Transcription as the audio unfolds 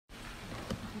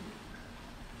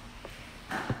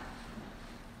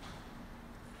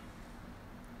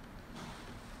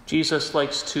Jesus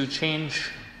likes to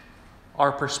change our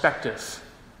perspective.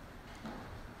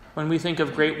 When we think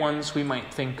of great ones, we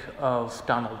might think of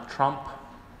Donald Trump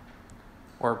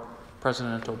or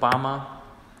President Obama,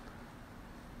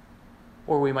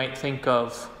 or we might think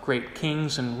of great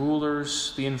kings and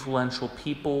rulers, the influential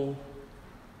people,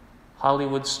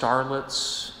 Hollywood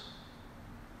starlets,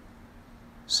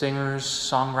 singers,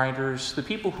 songwriters, the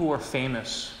people who are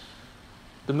famous,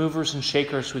 the movers and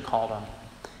shakers we call them.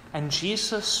 And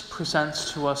Jesus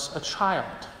presents to us a child.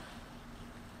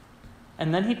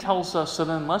 And then he tells us that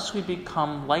unless we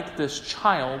become like this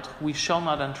child, we shall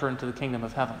not enter into the kingdom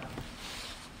of heaven.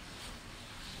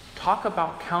 Talk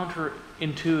about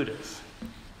counterintuitive.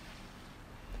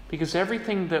 Because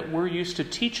everything that we're used to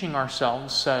teaching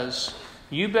ourselves says,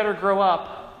 you better grow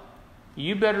up,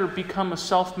 you better become a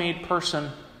self-made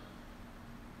person.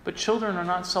 But children are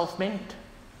not self-made.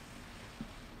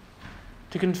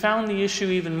 To confound the issue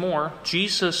even more,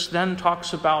 Jesus then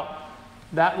talks about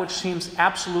that which seems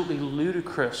absolutely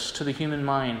ludicrous to the human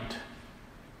mind.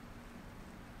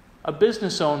 A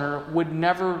business owner would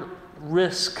never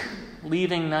risk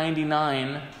leaving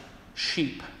 99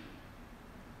 sheep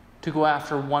to go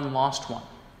after one lost one,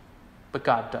 but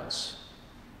God does.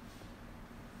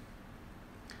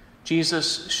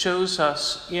 Jesus shows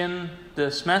us in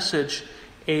this message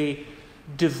a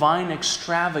divine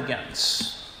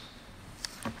extravagance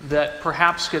that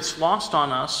perhaps gets lost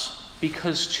on us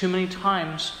because too many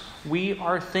times we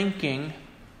are thinking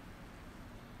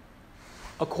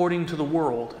according to the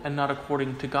world and not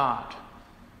according to God.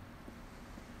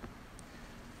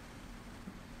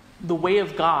 The way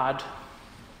of God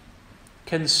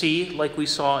can see, like we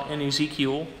saw in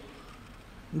Ezekiel,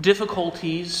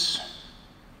 difficulties,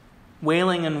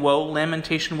 wailing and woe,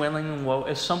 lamentation, wailing and woe,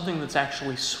 as something that's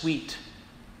actually sweet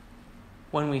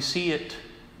when we see it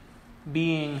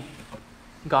being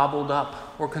gobbled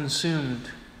up or consumed.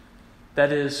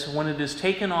 That is, when it is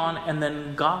taken on and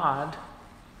then God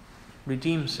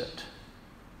redeems it.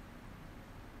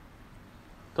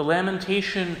 The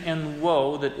lamentation and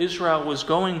woe that Israel was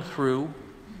going through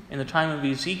in the time of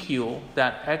Ezekiel,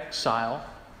 that exile,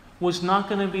 was not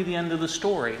going to be the end of the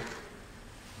story.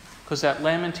 Because that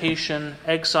lamentation,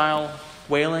 exile,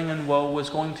 wailing, and woe was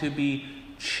going to be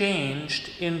changed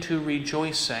into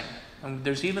rejoicing. And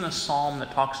there's even a psalm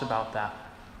that talks about that.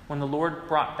 When the Lord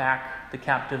brought back the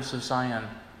captives of Zion,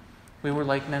 we were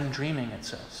like men dreaming, it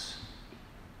says.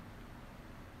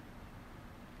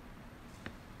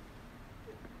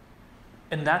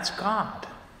 And that's God.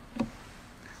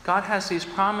 God has these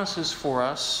promises for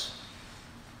us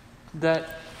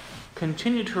that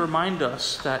continue to remind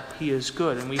us that He is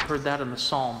good, and we heard that in the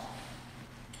psalm.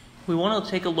 We want to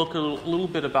take a look at a little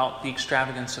bit about the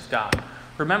extravagance of God.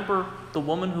 Remember the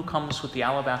woman who comes with the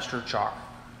alabaster jar,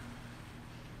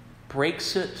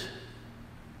 breaks it,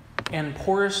 and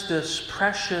pours this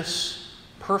precious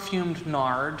perfumed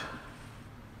nard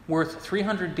worth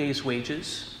 300 days'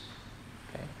 wages.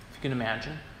 Okay, if you can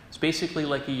imagine. It's basically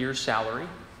like a year's salary.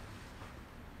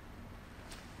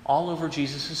 All over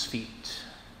Jesus' feet.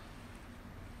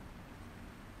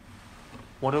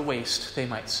 What a waste, they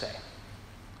might say.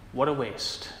 What a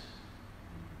waste.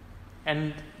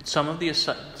 And some of the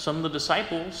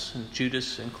disciples, and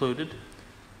Judas included,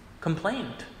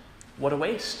 complained. What a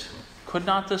waste. Could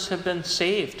not this have been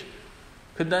saved?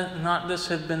 Could not this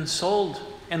have been sold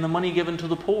and the money given to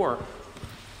the poor?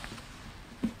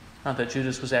 Not that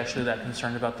Judas was actually that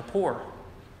concerned about the poor.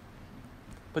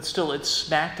 But still, it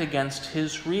smacked against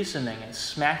his reasoning. It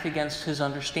smacked against his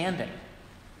understanding.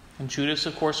 And Judas,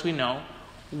 of course, we know,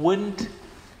 wouldn't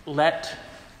let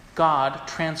God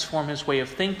transform his way of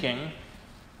thinking.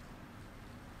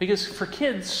 Because for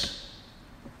kids,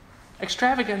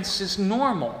 extravagance is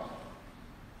normal.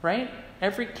 Right?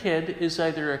 Every kid is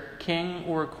either a king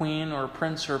or a queen or a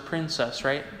prince or a princess,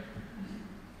 right?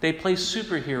 They play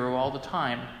superhero all the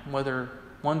time, whether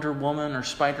Wonder Woman or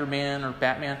Spider-Man or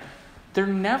Batman. They're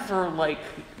never like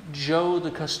Joe the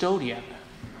custodian.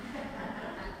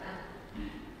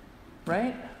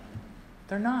 Right?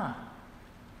 They're not.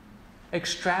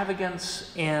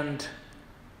 Extravagance and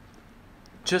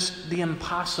just the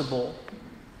impossible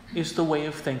is the way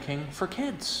of thinking for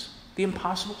kids. The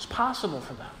impossible is possible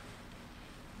for them.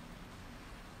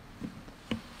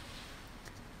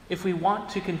 If we want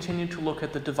to continue to look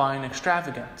at the divine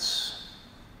extravagance,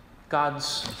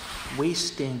 God's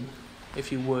wasting,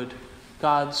 if you would,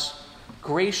 God's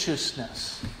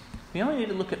graciousness, we only need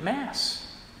to look at Mass.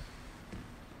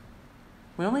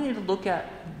 We only need to look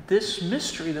at this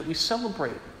mystery that we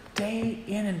celebrate day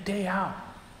in and day out.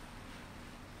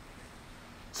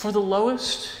 For the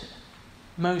lowest,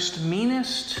 most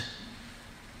meanest,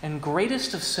 and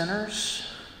greatest of sinners,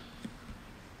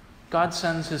 God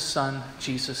sends his son,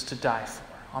 Jesus, to die for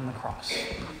on the cross,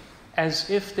 as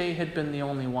if they had been the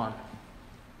only one.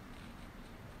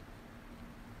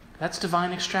 That's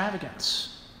divine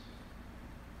extravagance.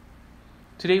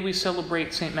 Today we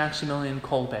celebrate St. Maximillian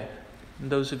Kolbe. And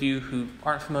those of you who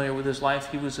aren't familiar with his life,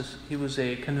 he was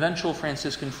a conventual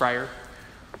Franciscan friar.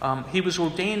 He was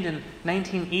ordained in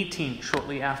 1918,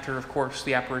 shortly after, of course,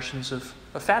 the apparitions of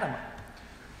Fatima.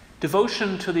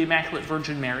 Devotion to the Immaculate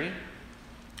Virgin Mary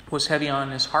was heavy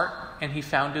on his heart, and he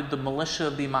founded the Militia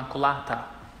of the Immaculata.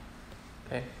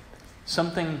 Okay?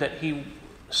 Something that he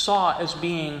saw as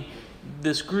being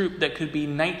this group that could be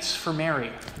knights for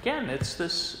Mary. Again, it's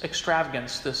this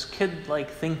extravagance, this kid-like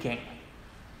thinking.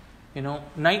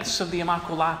 Knights of the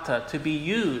Immaculata, to be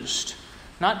used,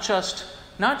 not just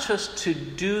to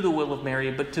do the will of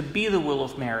Mary, but to be the will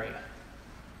of Mary.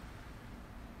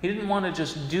 He didn't want to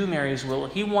just do Mary's will.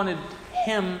 He wanted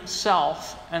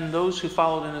himself and those who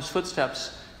followed in his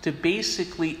footsteps to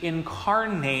basically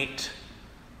incarnate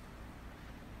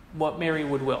what Mary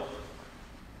would will.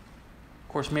 Of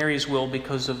course, Mary's will,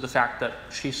 because of the fact that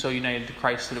she's so united to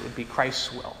Christ that it would be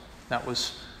Christ's will. That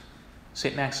was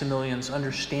St. Maximilian's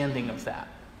understanding of that.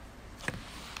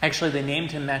 Actually, they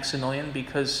named him Maximilian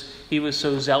because he was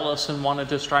so zealous and wanted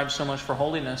to strive so much for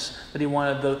holiness that he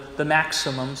wanted the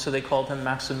maximum, so they called him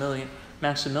Maximilian.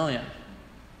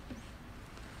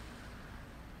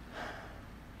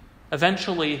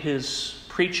 Eventually, his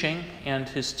preaching and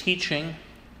his teaching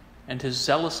and his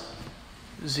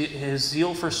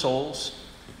zeal for souls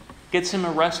gets him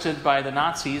arrested by the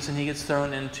Nazis, and he gets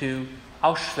thrown into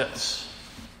Auschwitz.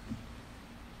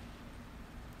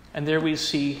 And there we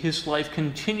see his life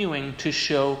continuing to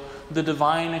show the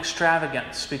divine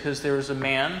extravagance, because there was a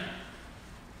man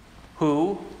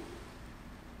who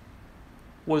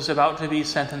was about to be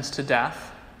sentenced to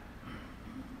death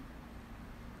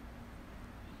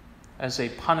as a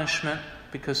punishment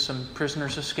because some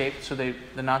prisoners escaped. So the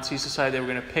Nazis decided they were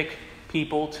going to pick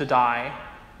people to die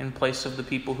in place of the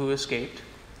people who escaped.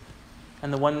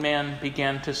 And the one man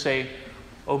began to say,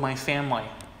 "Oh, my family,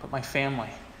 but my family."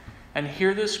 And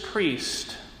here this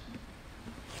priest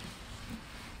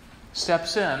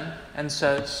steps in and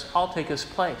says, "I'll take his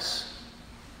place."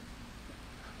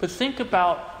 But think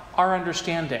about our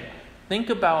understanding. Think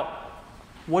about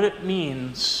what it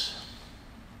means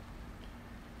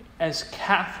as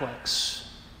Catholics.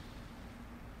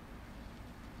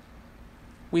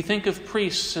 We think of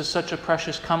priests as such a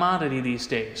precious commodity these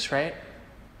days, right?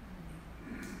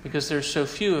 Because there's so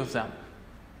few of them.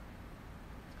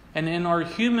 And in our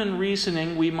human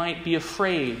reasoning, we might be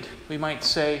afraid. We might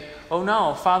say, "Oh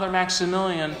no, Father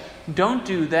Maximilian, don't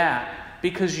do that,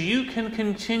 because you can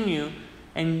continue,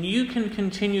 and you can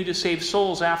continue to save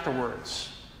souls afterwards."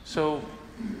 So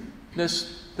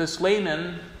this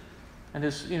layman and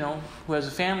his, who has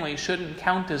a family shouldn't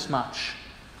count as much.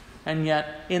 And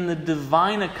yet, in the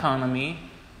divine economy,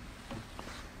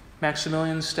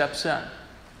 Maximilian steps in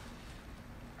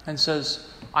and says,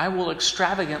 "I will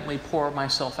extravagantly pour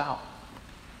myself out."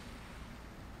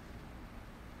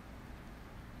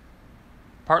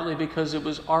 Partly because it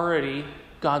was already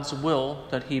God's will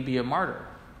that he be a martyr.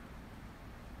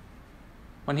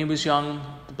 When he was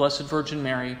young, the Blessed Virgin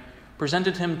Mary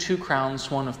presented him 2 crowns,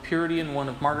 one of purity and one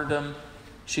of martyrdom.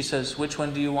 She says, "Which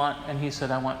one do you want?" And he said,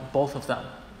 "I want both of them."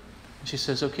 And she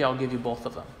says, "Okay, I'll give you both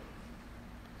of them."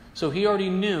 So he already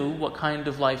knew what kind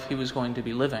of life he was going to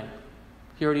be living.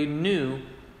 He already knew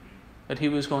that he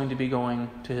was going to be going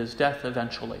to his death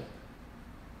eventually.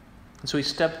 And so he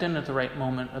stepped in at the right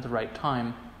moment, at the right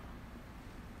time.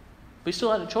 But he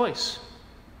still had a choice.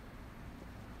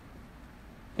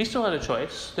 He still had a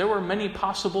choice. There were many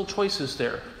possible choices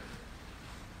there.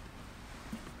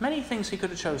 Many things he could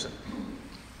have chosen.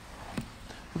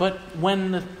 But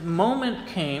when the moment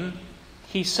came,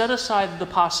 he set aside the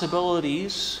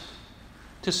possibilities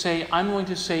to say, "I'm going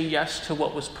to say yes to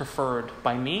what was preferred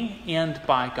by me and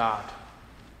by God.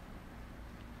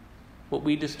 What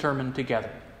we determined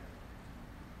together."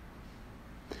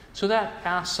 So that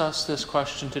asks us this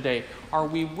question today. Are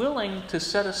we willing to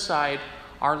set aside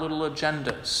our little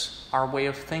agendas, our way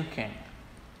of thinking,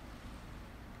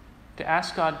 to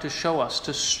ask God to show us,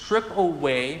 to strip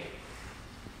away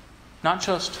not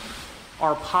just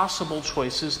our possible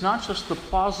choices, not just the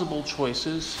plausible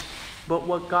choices, but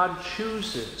what God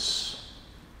chooses,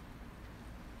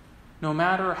 no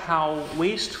matter how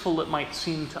wasteful it might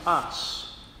seem to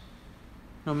us,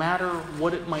 no matter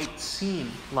what it might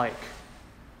seem like,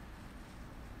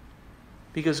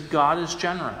 because God is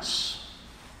generous.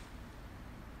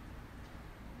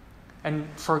 And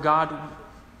for God,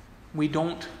 we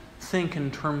don't think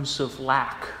in terms of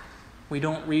lack. We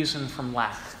don't reason from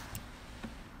lack.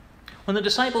 When the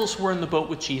disciples were in the boat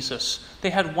with Jesus,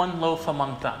 they had one loaf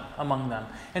among them.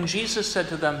 And Jesus said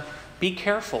to them, "Be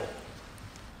careful.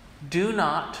 Do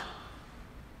not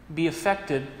be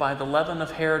affected by the leaven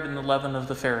of Herod and the leaven of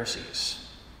the Pharisees."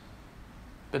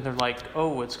 But they're like,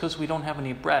 "Oh, it's because we don't have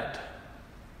any bread."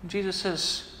 And Jesus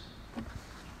says,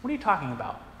 "What are you talking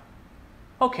about?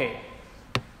 Okay,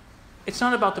 it's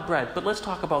not about the bread, but let's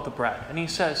talk about the bread." And he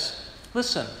says,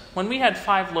 "Listen, when we had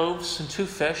 5 loaves and 2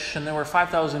 fish, and there were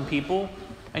 5,000 people,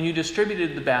 and you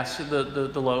distributed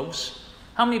the loaves,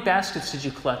 how many baskets did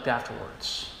you collect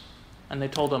afterwards?" And they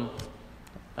told him,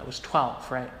 that was 12,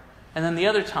 right? And then the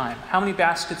other time, how many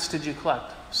baskets did you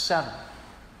collect? 7.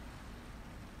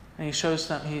 And he shows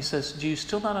them, he says, "Do you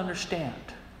still not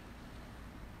understand?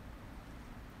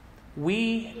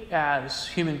 We, as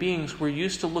human beings, we're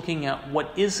used to looking at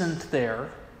what isn't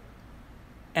there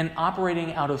and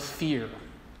operating out of fear.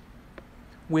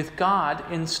 With God,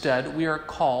 instead, we are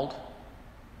called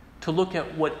to look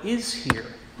at what is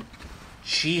here,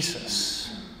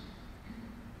 Jesus,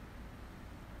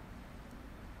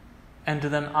 and to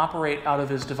then operate out of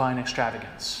his divine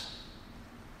extravagance.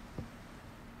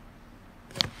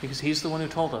 Because he's the one who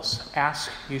told us,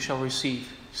 ask, you shall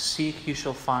receive, seek, you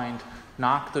shall find,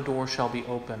 knock, the door shall be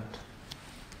opened.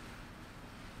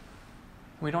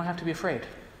 We don't have to be afraid.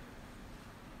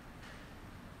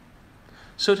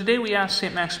 So today we ask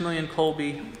St. Maximillian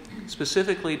Kolbe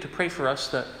specifically to pray for us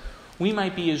that we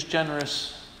might be as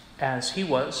generous as he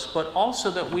was, but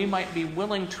also that we might be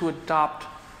willing to adopt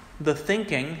the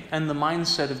thinking and the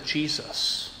mindset of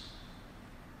Jesus,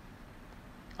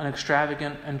 an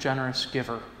extravagant and generous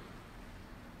giver.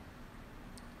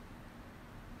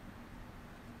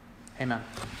 Amen.